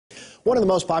One of the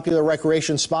most popular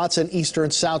recreation spots in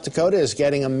eastern South Dakota is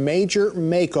getting a major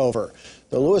makeover.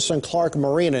 The Lewis and Clark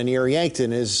Marina near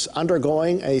Yankton is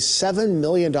undergoing a $7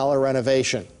 million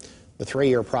renovation. The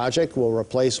 3-year project will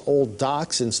replace old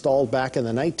docks installed back in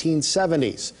the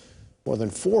 1970s. More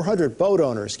than 400 boat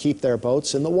owners keep their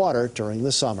boats in the water during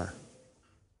the summer.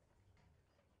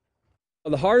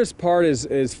 The hardest part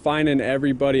is finding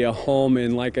everybody a home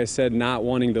and, like I said, not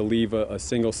wanting to leave a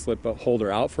single slip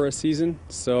holder out for a season.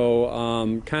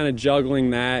 So kind of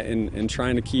juggling that and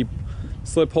trying to keep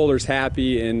slip holders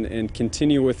happy and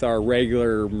continue with our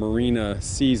regular marina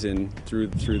season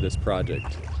through this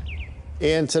project.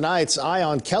 In tonight's Eye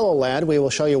on Kelloland, we will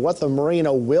show you what the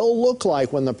marina will look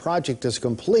like when the project is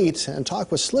complete and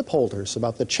talk with slip holders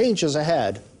about the changes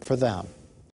ahead for them.